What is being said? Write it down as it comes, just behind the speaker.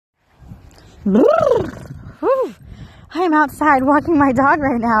Whew. I am outside walking my dog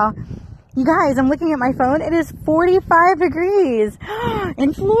right now. You guys, I'm looking at my phone. It is 45 degrees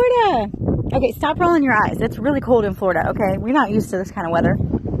in Florida. Okay, stop rolling your eyes. It's really cold in Florida, okay? We're not used to this kind of weather.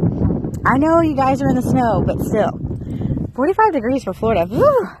 I know you guys are in the snow, but still. 45 degrees for Florida.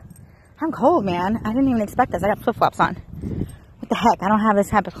 Whew. I'm cold, man. I didn't even expect this. I got flip-flops on. What the heck? I don't have this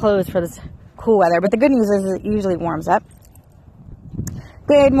type of clothes for this cool weather. But the good news is it usually warms up.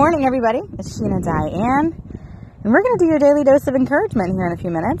 Good morning, everybody. It's Sheena Diane. And we're going to do your daily dose of encouragement here in a few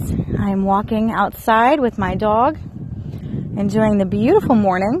minutes. I'm walking outside with my dog, enjoying the beautiful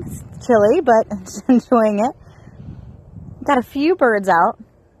morning. It's chilly, but enjoying it. Got a few birds out.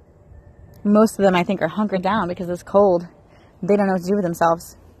 Most of them, I think, are hunkered down because it's cold. They don't know what to do with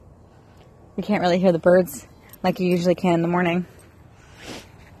themselves. You can't really hear the birds like you usually can in the morning.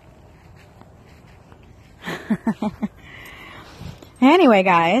 Anyway,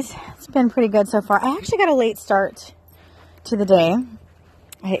 guys, it's been pretty good so far. I actually got a late start to the day.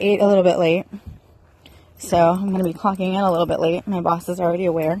 I ate a little bit late, so I'm going to be clocking in a little bit late. My boss is already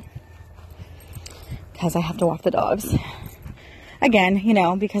aware because I have to walk the dogs. Again, you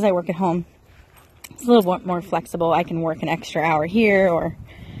know, because I work at home, it's a little more flexible. I can work an extra hour here or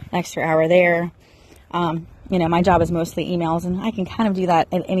an extra hour there. You know, my job is mostly emails, and I can kind of do that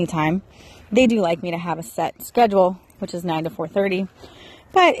at any time. They do like me to have a set schedule, which is 9 to 4:30.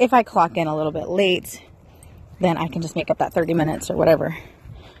 But if I clock in a little bit late, then I can just make up that 30 minutes or whatever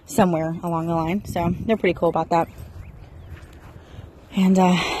somewhere along the line. So they're pretty cool about that. And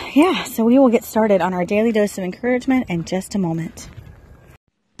yeah, so we will get started on our daily dose of encouragement in just a moment.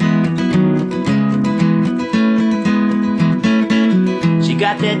 She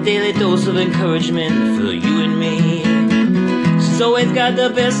got that daily dose of encouragement for you and me. She's always got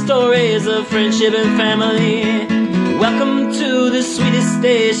the best stories of friendship and family. Welcome to the sweetest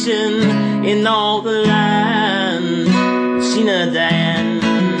station in all the land, Sheena Diane.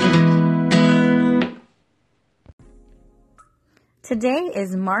 Today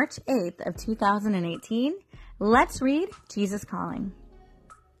is March 8th of 2018. Let's read Jesus Calling.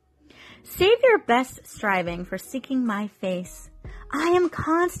 Save your best striving for seeking my face. I am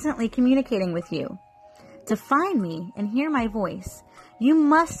constantly communicating with you. To find me and hear my voice, you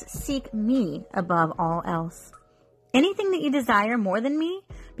must seek me above all else. Anything that you desire more than me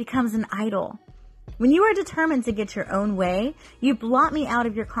becomes an idol. When you are determined to get your own way, you blot me out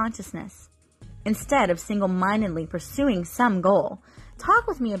of your consciousness. Instead of single-mindedly pursuing some goal, talk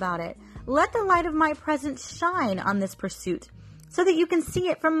with me about it. Let the light of my presence shine on this pursuit so that you can see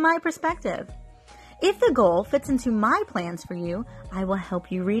it from my perspective. If the goal fits into my plans for you, I will help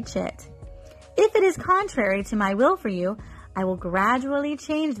you reach it. If it is contrary to my will for you, I will gradually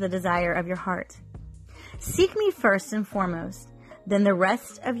change the desire of your heart. Seek me first and foremost, then the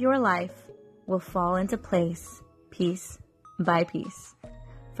rest of your life will fall into place, piece by piece.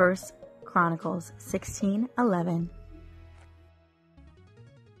 1 Chronicles 16:11.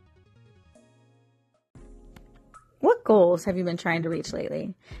 What goals have you been trying to reach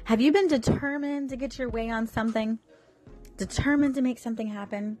lately? Have you been determined to get your way on something? Determined to make something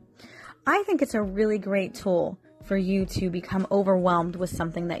happen? I think it's a really great tool for you to become overwhelmed with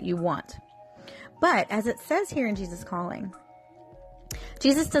something that you want. But as it says here in Jesus Calling,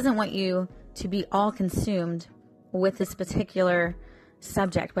 Jesus doesn't want you to be all consumed with this particular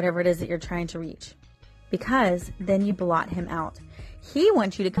subject, whatever it is that you're trying to reach, because then you blot him out. He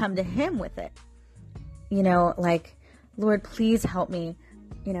wants you to come to him with it. You know, like, Lord, please help me,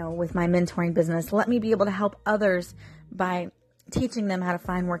 you know, with my mentoring business. Let me be able to help others by teaching them how to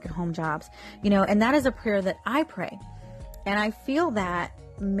find work at home jobs, you know, and that is a prayer that I pray. And I feel that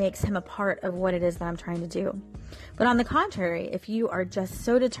makes him a part of what it is that I'm trying to do. But on the contrary, if you are just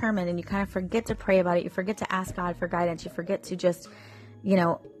so determined and you kind of forget to pray about it, you forget to ask God for guidance, you forget to just, you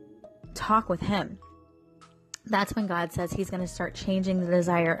know, talk with him, that's when God says he's going to start changing the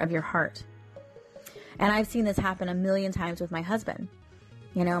desire of your heart. And I've seen this happen a million times with my husband.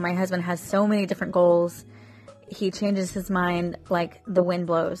 You know, my husband has so many different goals. He changes his mind like the wind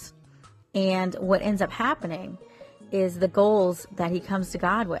blows. And what ends up happening is the goals that he comes to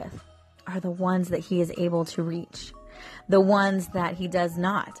God with are the ones that he is able to reach. The ones that he does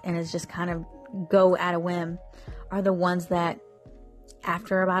not and is just kind of go at a whim are the ones that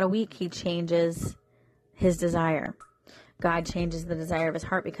after about a week he changes his desire. God changes the desire of his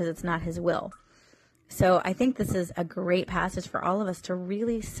heart because it's not his will. So I think this is a great passage for all of us to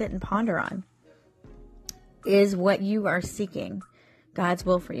really sit and ponder on. Is what you are seeking God's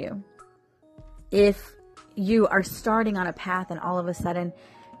will for you? If you are starting on a path and all of a sudden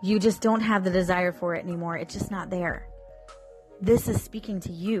you just don't have the desire for it anymore, it's just not there. This is speaking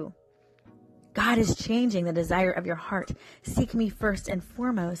to you. God is changing the desire of your heart. Seek me first and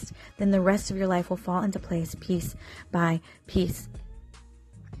foremost, then the rest of your life will fall into place piece by piece.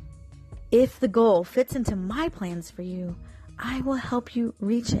 If the goal fits into my plans for you, I will help you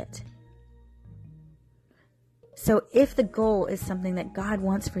reach it. So if the goal is something that God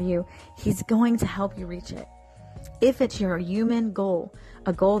wants for you, He's going to help you reach it. If it's your human goal,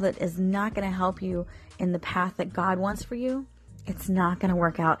 a goal that is not going to help you in the path that God wants for you, it's not going to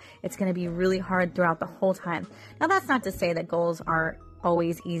work out. It's going to be really hard throughout the whole time. Now, that's not to say that goals are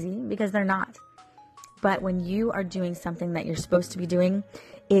always easy, because they're not. But when you are doing something that you're supposed to be doing,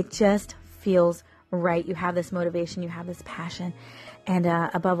 it just feels right. You have this motivation, you have this passion, and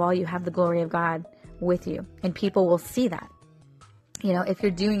above all, you have the glory of God with you. And people will see that. You know, if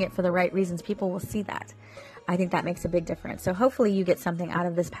you're doing it for the right reasons, people will see that. I think that makes a big difference. So hopefully you get something out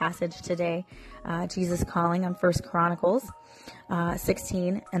of this passage today. Jesus calling on 1 Chronicles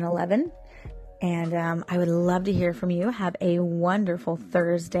 16 and 11. And I would love to hear from you. Have a wonderful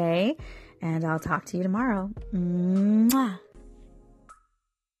Thursday, and I'll talk to you tomorrow. Mwah.